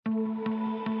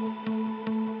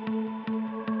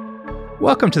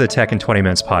Welcome to the Tech in 20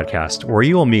 Minutes podcast, where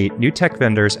you will meet new tech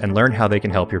vendors and learn how they can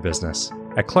help your business.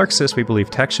 At Clarksys, we believe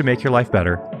tech should make your life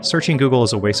better. Searching Google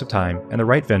is a waste of time, and the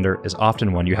right vendor is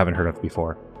often one you haven't heard of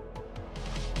before.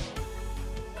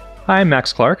 Hi, I'm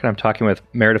Max Clark, and I'm talking with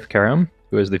Meredith Karam,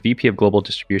 who is the VP of Global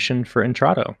Distribution for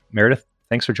Intrado. Meredith,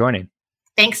 thanks for joining.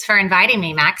 Thanks for inviting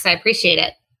me, Max. I appreciate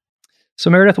it.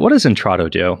 So Meredith, what does Intrado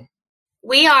do?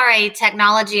 We are a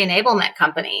technology enablement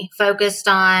company focused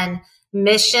on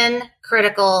mission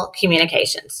critical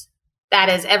communications. That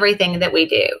is everything that we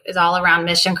do is all around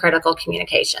mission critical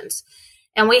communications.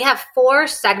 And we have 4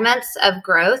 segments of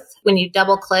growth when you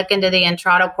double click into the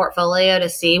Intrado portfolio to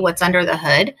see what's under the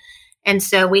hood. And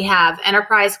so we have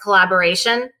enterprise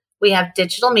collaboration, we have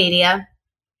digital media,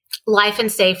 life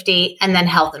and safety, and then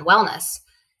health and wellness.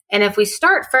 And if we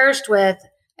start first with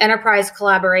enterprise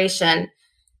collaboration,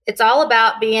 it's all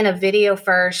about being a video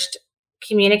first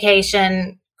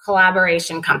communication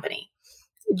collaboration company.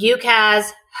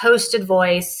 UCaaS, hosted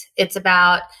voice. It's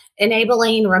about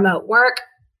enabling remote work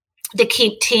to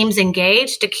keep teams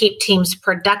engaged, to keep teams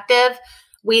productive.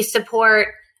 We support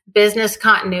business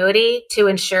continuity to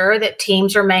ensure that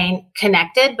teams remain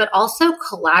connected, but also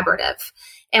collaborative.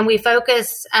 And we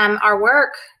focus our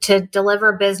work to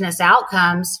deliver business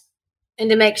outcomes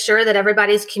and to make sure that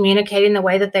everybody's communicating the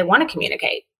way that they want to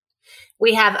communicate.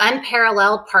 We have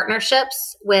unparalleled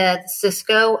partnerships with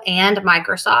Cisco and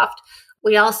Microsoft.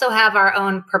 We also have our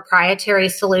own proprietary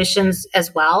solutions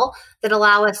as well that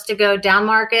allow us to go down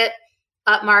market,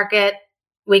 up market.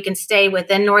 We can stay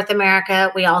within North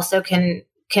America. We also can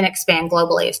expand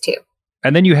globally as too.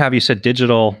 And then you said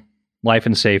digital, life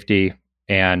and safety,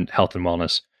 and health and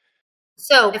wellness.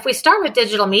 So if we start with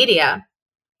digital media,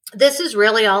 this is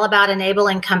really all about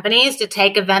enabling companies to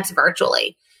take events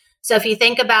virtually. So if you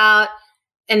think about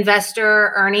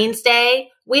Investor Earnings Day,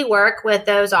 we work with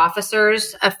those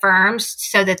officers of firms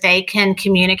so that they can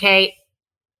communicate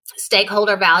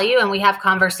stakeholder value, and we have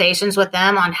conversations with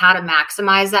them on how to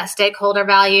maximize that stakeholder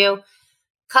value,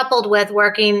 coupled with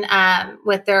working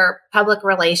with their public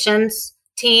relations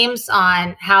teams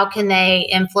on how can they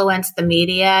influence the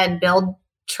media and build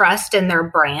trust in their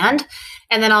brand.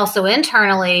 And then also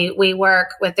internally, we work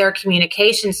with their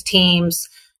communications teams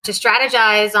to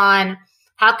strategize on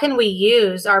how can we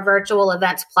use our virtual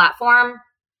events platform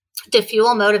to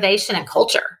fuel motivation and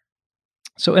culture.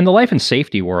 So in the life and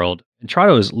safety world,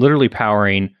 Intrado is literally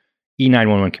powering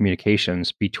E911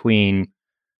 communications between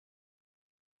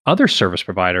other service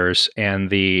providers and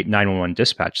the 911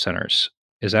 dispatch centers.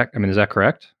 Is that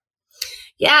correct?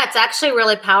 Yeah, it's actually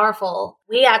really powerful.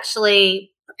 We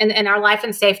actually, in our life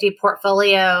and safety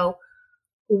portfolio,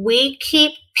 we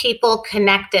keep people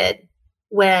connected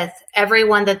with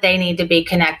everyone that they need to be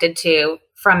connected to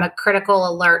from a critical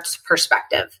alerts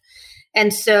perspective.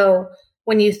 And so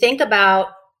when you think about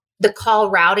the call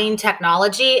routing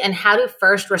technology and how do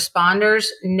first responders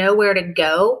know where to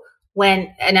go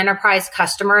when an enterprise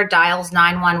customer dials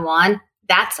 911,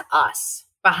 that's us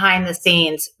behind the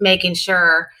scenes, making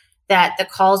sure that the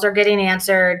calls are getting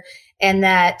answered and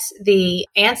that the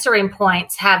answering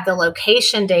points have the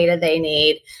location data they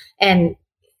need and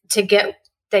to get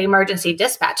the emergency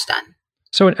dispatch done.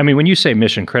 So, when you say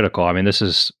mission critical, this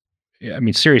is,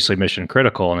 seriously mission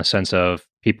critical in a sense of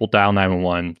people dial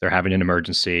 911, they're having an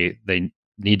emergency, they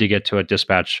need to get to a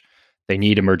dispatch, they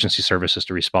need emergency services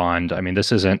to respond.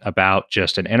 This isn't about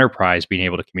just an enterprise being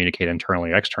able to communicate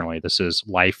internally or externally. This is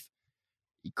life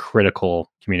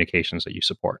critical communications that you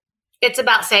support. It's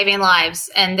about saving lives,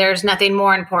 and there's nothing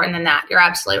more important than that. You're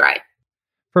absolutely right.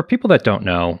 For people that don't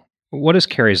know, what is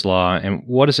Carey's Law and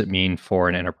what does it mean for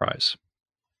an enterprise?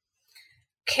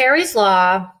 Carey's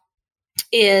Law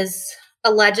is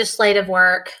a legislative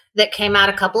work that came out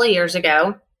a couple of years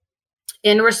ago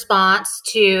in response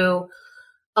to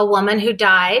a woman who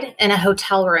died in a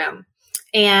hotel room,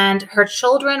 and her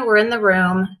children were in the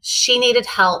room. She needed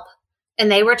help,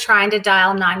 and they were trying to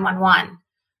dial 911.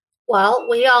 Well,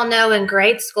 we all know in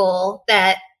grade school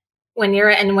that when you're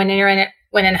in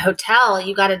a hotel,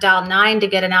 you got to dial 9 to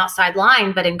get an outside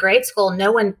line. But in grade school,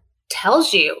 no one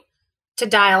tells you to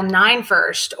dial 9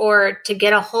 first, or to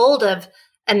get a hold of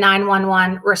a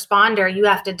 911 responder, you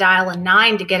have to dial a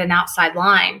 9 to get an outside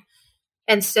line.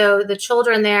 And so the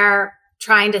children there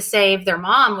trying to save their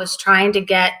mom was trying to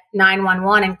get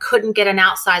 911 and couldn't get an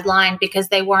outside line because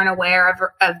they weren't aware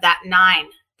of that 9,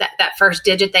 that first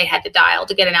digit they had to dial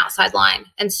to get an outside line.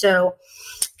 And so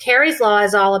Carey's Law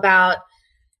is all about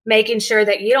making sure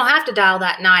that you don't have to dial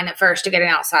that 9 at first to get an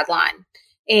outside line.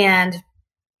 And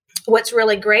what's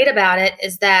really great about it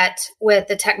is that with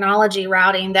the technology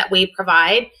routing that we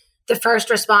provide, the first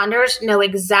responders know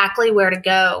exactly where to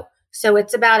go So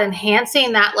it's about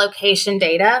enhancing that location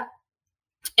data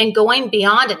and going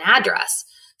beyond an address.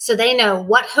 So they know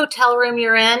what hotel room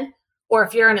you're in, or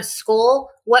if you're in a school,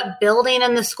 what building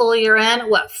in the school you're in,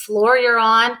 what floor you're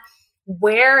on,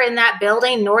 where in that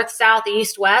building, north, south,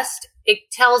 east, west. It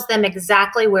tells them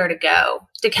exactly where to go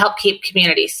to help keep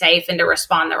communities safe and to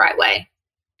respond the right way.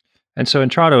 And so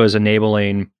Intrado is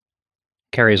enabling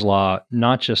Carrie's Law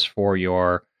not just for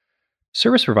your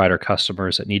service provider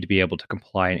customers that need to be able to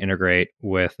comply and integrate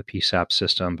with the PSAP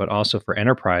system, but also for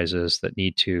enterprises that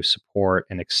need to support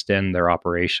and extend their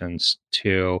operations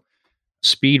to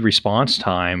speed response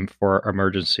time for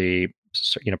emergency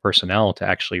personnel to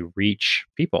actually reach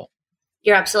people.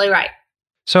 You're absolutely right.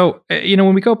 So,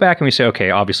 when we go back and we say,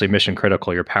 okay, obviously mission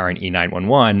critical, you're powering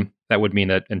E911, that would mean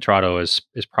that Intrado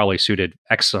is probably suited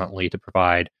excellently to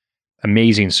provide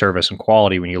amazing service and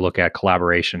quality when you look at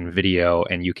collaboration, video,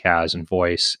 and UCaaS and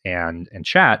voice and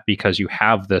chat, because you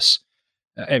have this,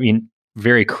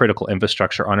 very critical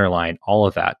infrastructure underlying all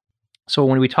of that. So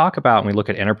when we talk about and we look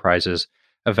at enterprises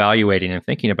evaluating and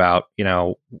thinking about,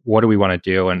 what do we want to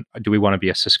do? And do we want to be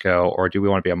a Cisco or do we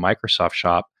want to be a Microsoft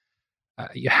shop?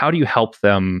 How do you help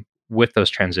them with those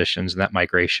transitions and that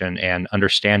migration and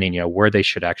understanding, where they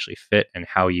should actually fit and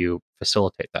how you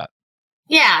facilitate that?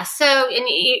 Yeah. So, and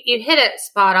you hit it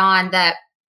spot on that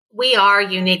we are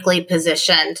uniquely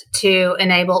positioned to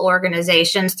enable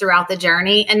organizations throughout the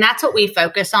journey. And that's what we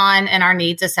focus on in our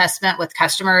needs assessment with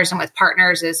customers and with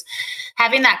partners, is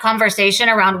having that conversation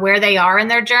around where they are in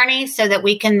their journey so that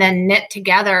we can then knit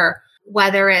together,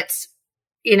 whether it's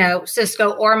Cisco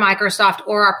or Microsoft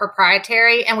or our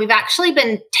proprietary. And we've actually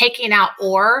been taking out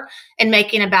or and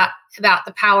making about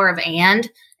the power of and,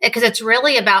 because it's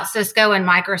really about Cisco and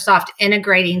Microsoft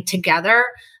integrating together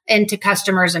into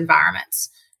customers' environments.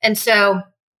 And so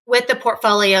with the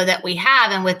portfolio that we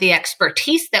have and with the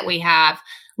expertise that we have,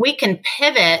 we can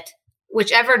pivot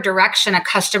whichever direction a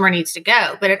customer needs to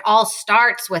go. But it all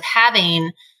starts with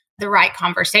having the right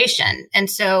conversation. And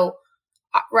so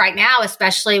right now,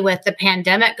 especially with the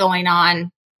pandemic going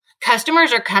on,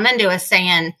 customers are coming to us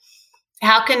saying,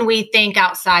 how can we think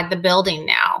outside the building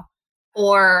now?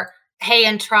 Or, hey,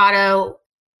 Intrado,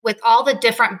 with all the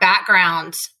different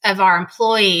backgrounds of our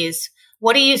employees,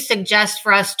 what do you suggest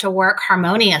for us to work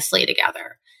harmoniously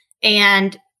together?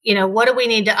 And, what do we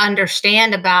need to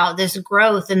understand about this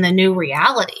growth in the new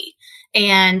reality?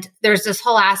 And there's this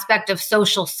whole aspect of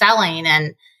social selling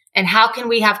and how can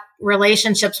we have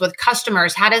relationships with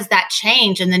customers? How does that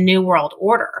change in the new world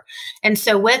order? And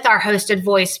so with our hosted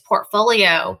voice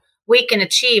portfolio, we can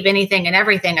achieve anything and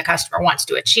everything a customer wants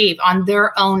to achieve on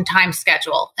their own time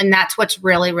schedule. And that's what's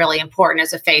really, really important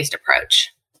as a phased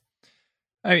approach.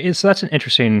 So that's an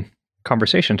interesting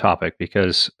conversation topic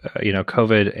because,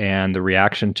 COVID and the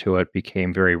reaction to it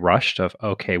became very rushed of,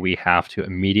 okay, we have to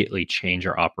immediately change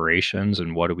our operations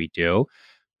and what do we do?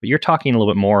 But you're talking a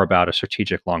little bit more about a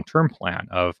strategic long-term plan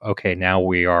of, okay, now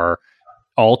we are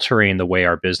altering the way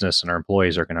our business and our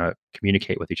employees are going to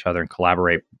communicate with each other and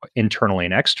collaborate internally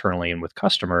and externally and with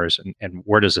customers. And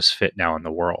where does this fit now in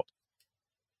the world?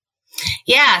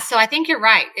 Yeah, so I think you're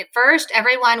right. At first,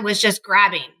 everyone was just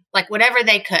grabbing like whatever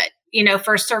they could,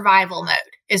 for survival mode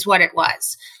is what it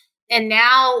was. And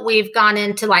now we've gone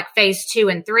into like phase 2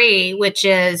 and 3, which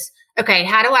is, okay,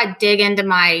 how do I dig into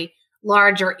my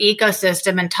larger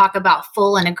ecosystem and talk about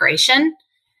full integration?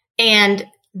 And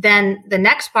then the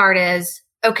next part is,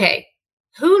 okay,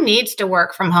 who needs to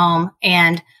work from home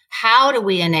and how do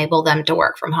we enable them to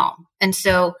work from home? And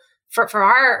so from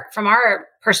our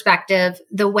perspective,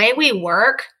 the way we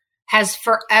work has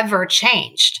forever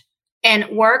changed.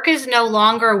 And work is no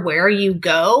longer where you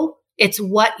go, it's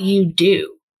what you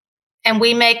do. And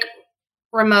we make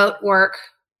remote work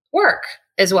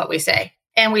is what we say.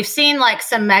 And we've seen like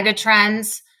some mega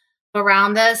trends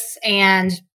around this,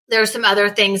 and there's some other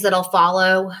things that'll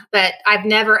follow, but I've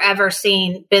never ever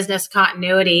seen business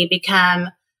continuity become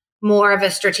more of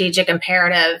a strategic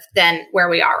imperative than where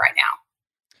we are right now.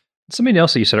 Something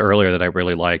else that you said earlier that I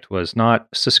really liked was not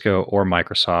Cisco or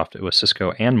Microsoft. It was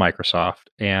Cisco and Microsoft.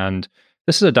 And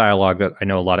this is a dialogue that I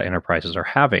know a lot of enterprises are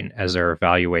having as they're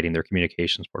evaluating their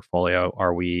communications portfolio.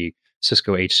 Are we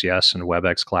Cisco HCS and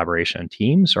WebEx collaboration and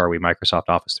Teams? Or are we Microsoft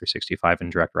Office 365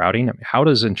 and direct routing? I mean, how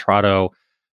does Intrado,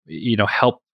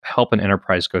 help an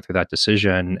enterprise go through that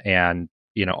decision? And,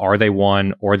 are they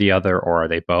one or the other, or are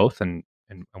they both? And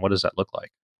what does that look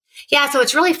like? Yeah, so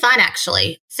it's really fun,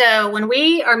 actually. So when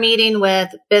we are meeting with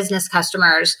business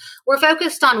customers, we're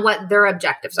focused on what their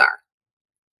objectives are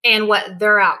and what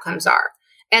their outcomes are.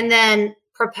 And then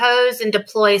propose and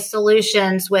deploy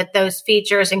solutions with those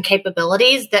features and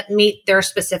capabilities that meet their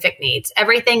specific needs.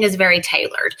 Everything is very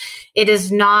tailored. It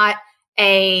is not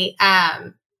a,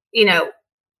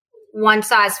 one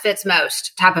size fits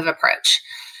most type of approach.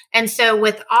 And so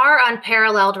with our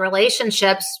unparalleled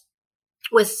relationships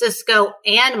with Cisco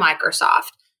and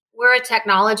Microsoft, we're a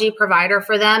technology provider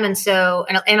for them. And so,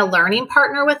 and a learning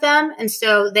partner with them. And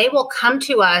so they will come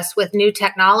to us with new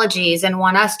technologies and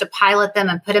want us to pilot them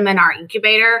and put them in our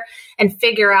incubator and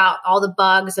figure out all the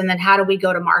bugs. And then how do we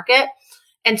go to market?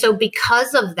 And so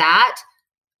because of that,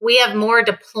 we have more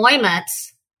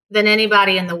deployments than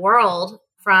anybody in the world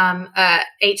from a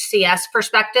HCS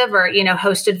perspective or,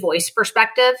 hosted voice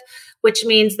perspective, which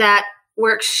means that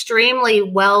we're extremely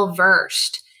well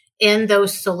versed in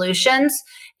those solutions.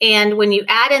 And when you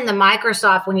add in the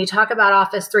Microsoft, when you talk about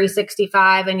Office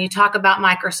 365 and you talk about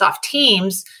Microsoft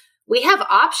Teams, we have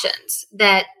options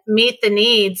that meet the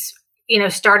needs,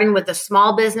 starting with the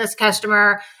small business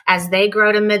customer as they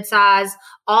grow to midsize,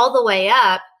 all the way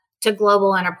up to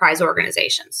global enterprise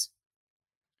organizations.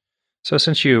 So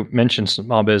since you mentioned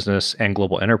small business and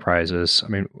global enterprises, I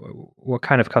mean, what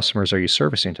kind of customers are you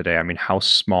servicing today? I mean, how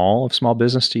small of small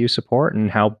business do you support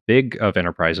and how big of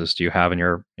enterprises do you have in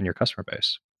your customer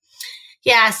base?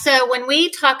 Yeah. So when we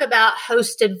talk about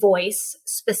hosted voice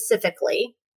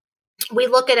specifically, we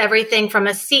look at everything from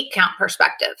a seat count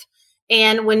perspective.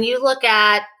 And when you look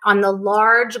at on the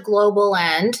large global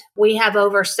end, we have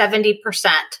over 70%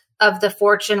 of the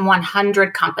Fortune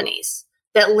 100 companies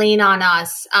that lean on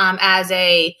us as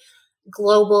a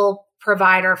global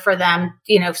provider for them,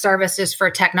 services for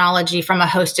technology from a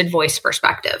hosted voice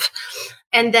perspective.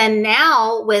 And then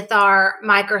now with our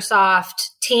Microsoft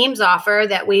Teams offer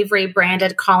that we've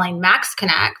rebranded calling Max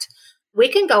Connect, we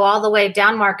can go all the way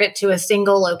down market to a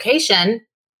single location,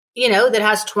 that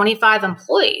has 25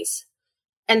 employees.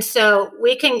 And so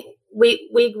we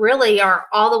really are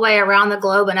all the way around the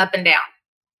globe and up and down.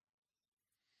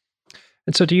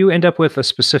 And so do you end up with a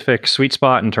specific sweet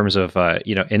spot in terms of,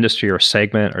 industry or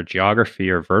segment or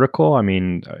geography or vertical? I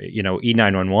mean,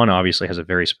 E911 obviously has a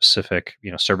very specific,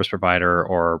 service provider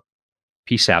or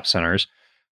PSAP centers.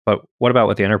 But what about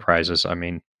with the enterprises? I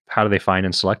mean, how do they find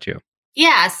and select you?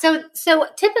 Yeah. So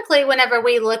typically whenever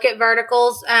we look at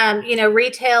verticals,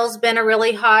 retail's been a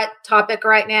really hot topic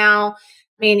right now,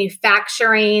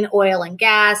 manufacturing, oil and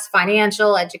gas,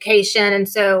 financial, education. And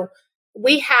so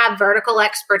we have vertical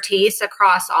expertise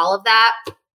across all of that.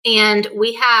 And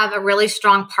we have a really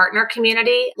strong partner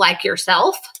community like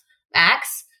yourself,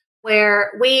 Max,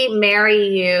 where we marry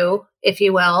you, if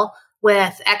you will,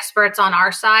 with experts on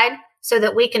our side so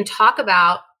that we can talk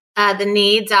about the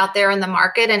needs out there in the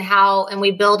market and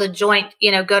we build a joint,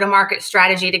 go-to-market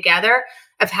strategy together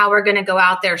of how we're going to go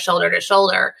out there shoulder to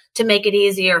shoulder to make it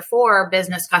easier for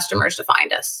business customers to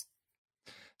find us.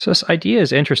 So this idea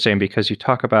is interesting because you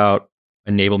talk about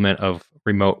enablement of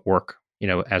remote work,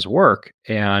 as work,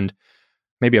 and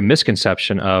maybe a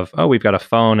misconception of, oh, we've got a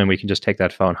phone and we can just take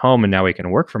that phone home and now we can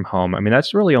work from home. I mean,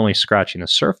 that's really only scratching the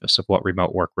surface of what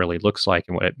remote work really looks like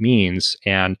and what it means.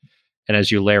 And as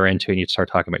you layer into and you start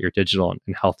talking about your digital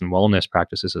and health and wellness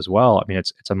practices as well, I mean,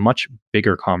 it's a much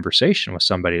bigger conversation with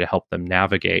somebody to help them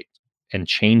navigate and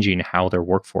changing how their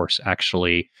workforce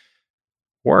actually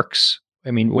works.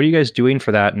 I mean, what are you guys doing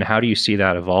for that, and how do you see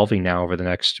that evolving now over the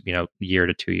next, year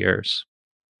to 2 years?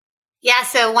 Yeah.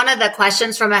 So one of the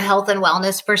questions from a health and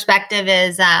wellness perspective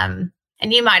is, and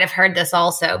you might have heard this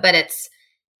also, but it's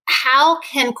how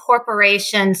can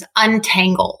corporations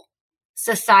untangle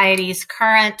society's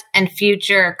current and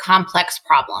future complex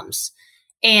problems?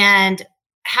 And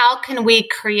how can we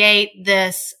create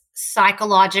this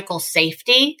psychological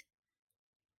safety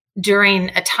during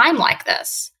a time like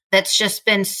this that's just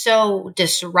been so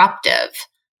disruptive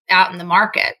out in the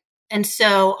market? And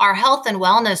so our health and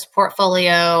wellness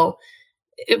portfolio,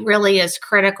 it really is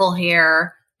critical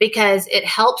here because it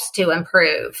helps to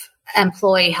improve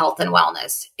employee health and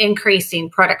wellness,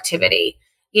 increasing productivity,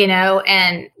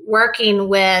 and working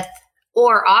with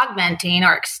or augmenting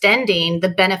or extending the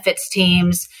benefits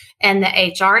teams and the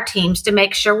HR teams to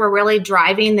make sure we're really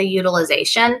driving the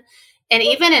utilization. And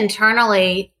even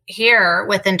internally here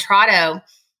with Intrado,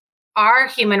 our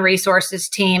human resources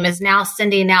team is now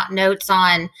sending out notes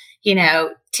on,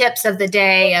 tips of the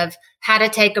day of how to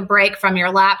take a break from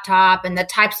your laptop and the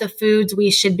types of foods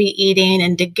we should be eating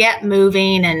and to get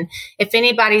moving. And if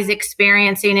anybody's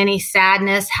experiencing any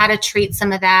sadness, how to treat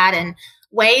some of that and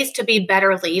ways to be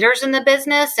better leaders in the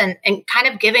business and kind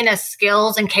of giving us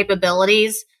skills and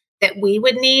capabilities that we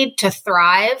would need to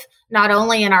thrive, not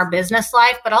only in our business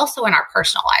life, but also in our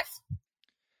personal life.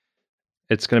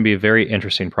 it's going to be a very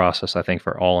interesting process, I think,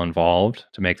 for all involved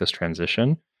to make this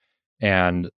transition.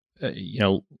 And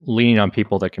leaning on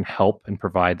people that can help and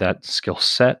provide that skill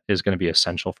set is going to be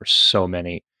essential for so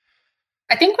many.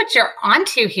 I think what you're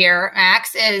onto here,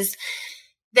 Max, is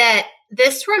that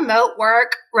this remote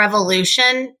work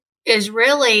revolution is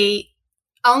really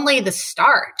only the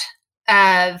start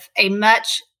of a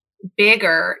much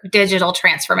bigger digital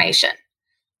transformation,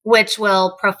 which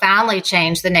will profoundly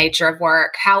change the nature of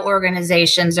work, how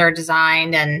organizations are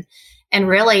designed, and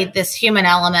really this human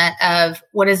element of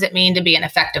what does it mean to be an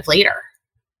effective leader?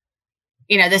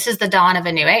 This is the dawn of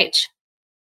a new age.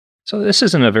 So this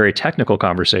isn't a very technical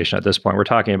conversation at this point. We're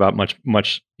talking about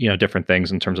much different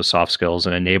things in terms of soft skills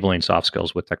and enabling soft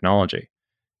skills with technology.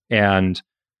 And,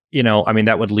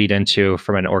 that would lead into,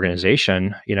 from an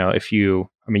organization, if you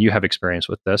have experience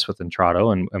with this with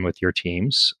Intrado and with your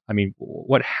teams.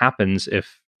 What happens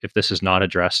if this is not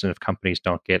addressed and if companies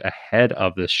don't get ahead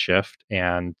of this shift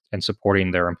and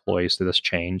supporting their employees through this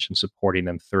change and supporting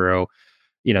them through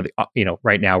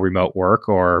right now remote work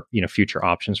or future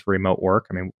options for remote work?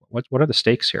 What are the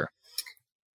stakes here?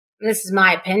 This is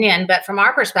my opinion, but from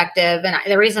our perspective, and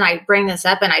the reason I bring this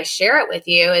up and I share it with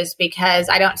you is because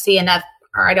I don't see enough,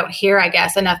 or I don't hear,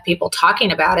 enough people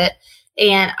talking about it.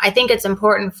 And I think it's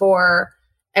important for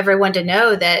everyone to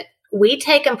know that we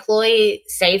take employee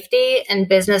safety and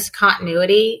business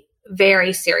continuity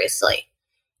very seriously.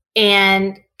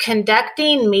 And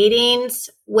conducting meetings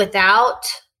without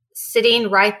sitting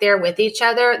right there with each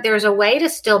other, there's a way to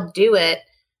still do it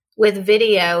with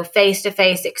video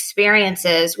face-to-face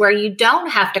experiences where you don't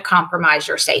have to compromise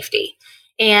your safety.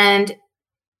 And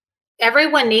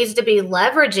everyone needs to be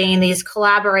leveraging these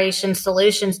collaboration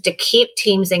solutions to keep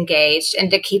teams engaged and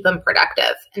to keep them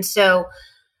productive. And so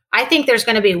I think there's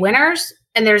going to be winners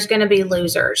and there's going to be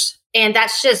losers. And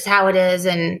that's just how it is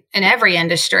in every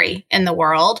industry in the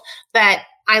world. But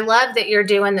I love that you're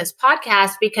doing this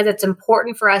podcast because it's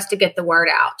important for us to get the word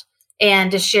out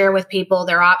and to share with people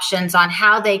their options on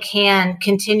how they can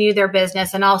continue their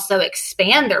business and also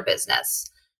expand their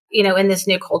business, in this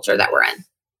new culture that we're in.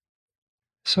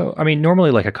 So,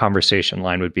 normally like a conversation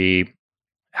line would be,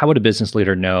 how would a business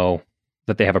leader know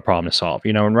that they have a problem to solve?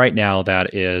 And right now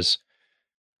that is,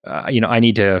 I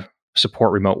need to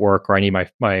support remote work, or I need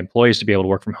my employees to be able to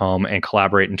work from home and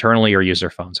collaborate internally or use their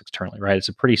phones externally, right? It's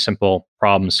a pretty simple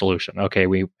problem solution. Okay,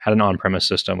 we had an on-premise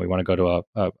system. We want to go to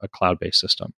a cloud-based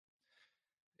system.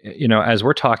 As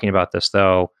we're talking about this,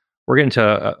 though, we're getting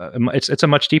to it's a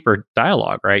much deeper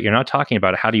dialogue, right? You're not talking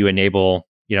about how do you enable,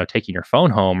 taking your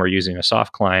phone home or using a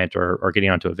soft client or getting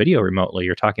onto a video remotely.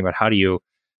 You're talking about how do you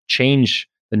change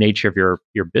the nature of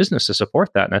your business to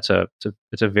support that, and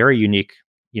it's a very unique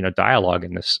dialogue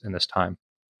in this time.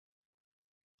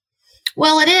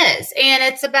 Well, it is, and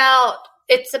it's about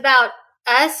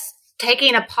us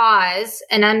taking a pause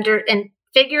and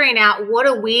figuring out what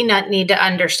do we need to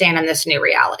understand in this new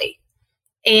reality,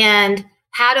 and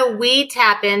how do we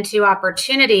tap into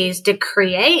opportunities to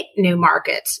create new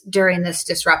markets during this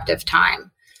disruptive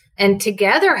time, and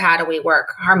together how do we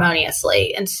work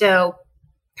harmoniously? And so,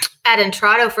 at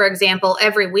Intrado, for example,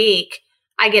 every week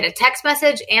I get a text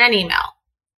message and an email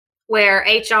where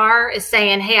HR is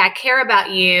saying, hey, I care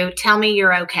about you. Tell me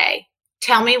you're okay.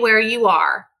 Tell me where you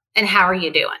are and how are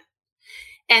you doing?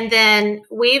 And then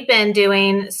we've been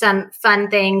doing some fun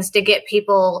things to get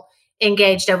people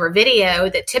engaged over video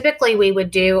that typically we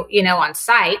would do, on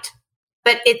site.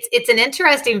 But it's an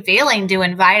interesting feeling to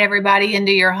invite everybody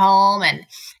into your home, and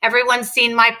everyone's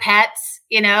seen my pets,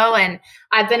 and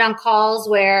I've been on calls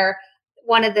where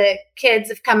one of the kids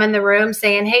have come in the room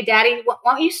saying, hey, Daddy,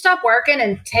 won't you stop working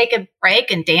and take a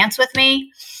break and dance with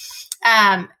me?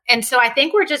 And so I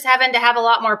think we're just having to have a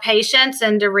lot more patience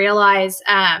and to realize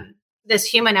this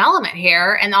human element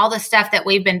here and all the stuff that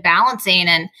we've been balancing.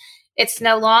 And it's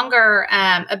no longer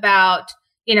about,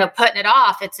 putting it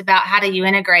off. It's about how do you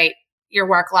integrate your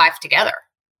work life together.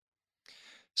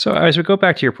 So as we go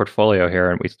back to your portfolio here,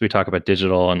 and we talk about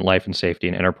digital and life and safety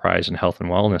and enterprise and health and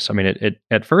wellness, it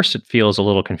at first it feels a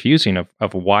little confusing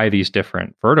of why these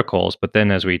different verticals, but then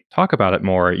as we talk about it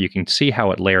more, you can see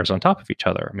how it layers on top of each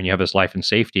other. You have this life and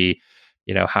safety,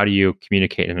 how do you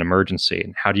communicate in an emergency,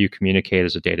 and how do you communicate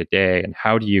as a day-to-day, and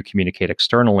how do you communicate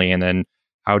externally, and then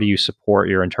how do you support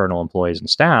your internal employees and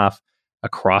staff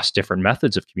across different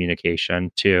methods of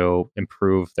communication to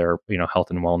improve their health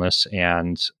and wellness,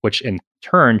 and which in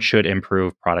turn should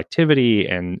improve productivity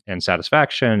and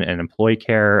satisfaction and employee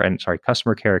care and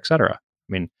customer care, et cetera.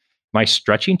 Am I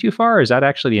stretching too far? Or is that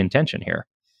actually the intention here?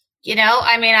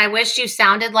 I wish you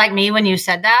sounded like me when you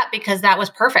said that, because that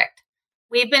was perfect.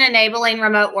 We've been enabling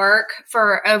remote work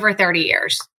for over 30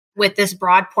 years. with this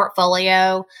broad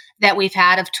portfolio that we've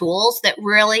had of tools that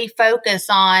really focus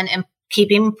on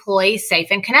keeping employees safe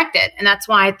and connected. And that's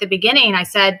why at the beginning I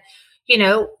said,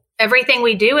 everything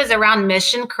we do is around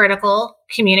mission critical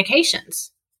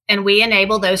communications. And we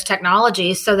enable those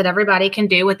technologies so that everybody can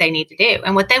do what they need to do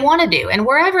and what they want to do and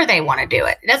wherever they want to do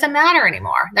it. It doesn't matter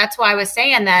anymore. That's why I was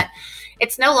saying that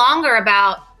it's no longer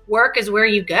about work is where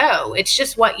you go. It's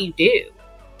just what you do.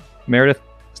 Meredith,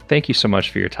 thank you so much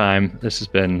for your time. This has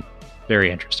been very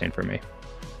interesting for me.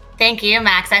 Thank you,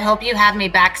 Max. I hope you have me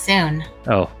back soon.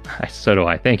 Oh, so do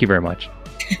I. Thank you very much.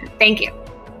 Thank you.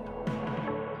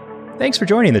 Thanks for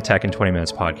joining the Tech in 20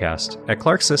 Minutes podcast. At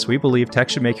Clarksys, we believe tech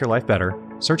should make your life better.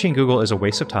 Searching Google is a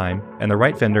waste of time, and the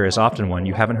right vendor is often one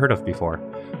you haven't heard of before.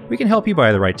 We can help you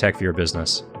buy the right tech for your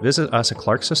business. Visit us at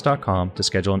clarksys.com to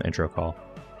schedule an intro call.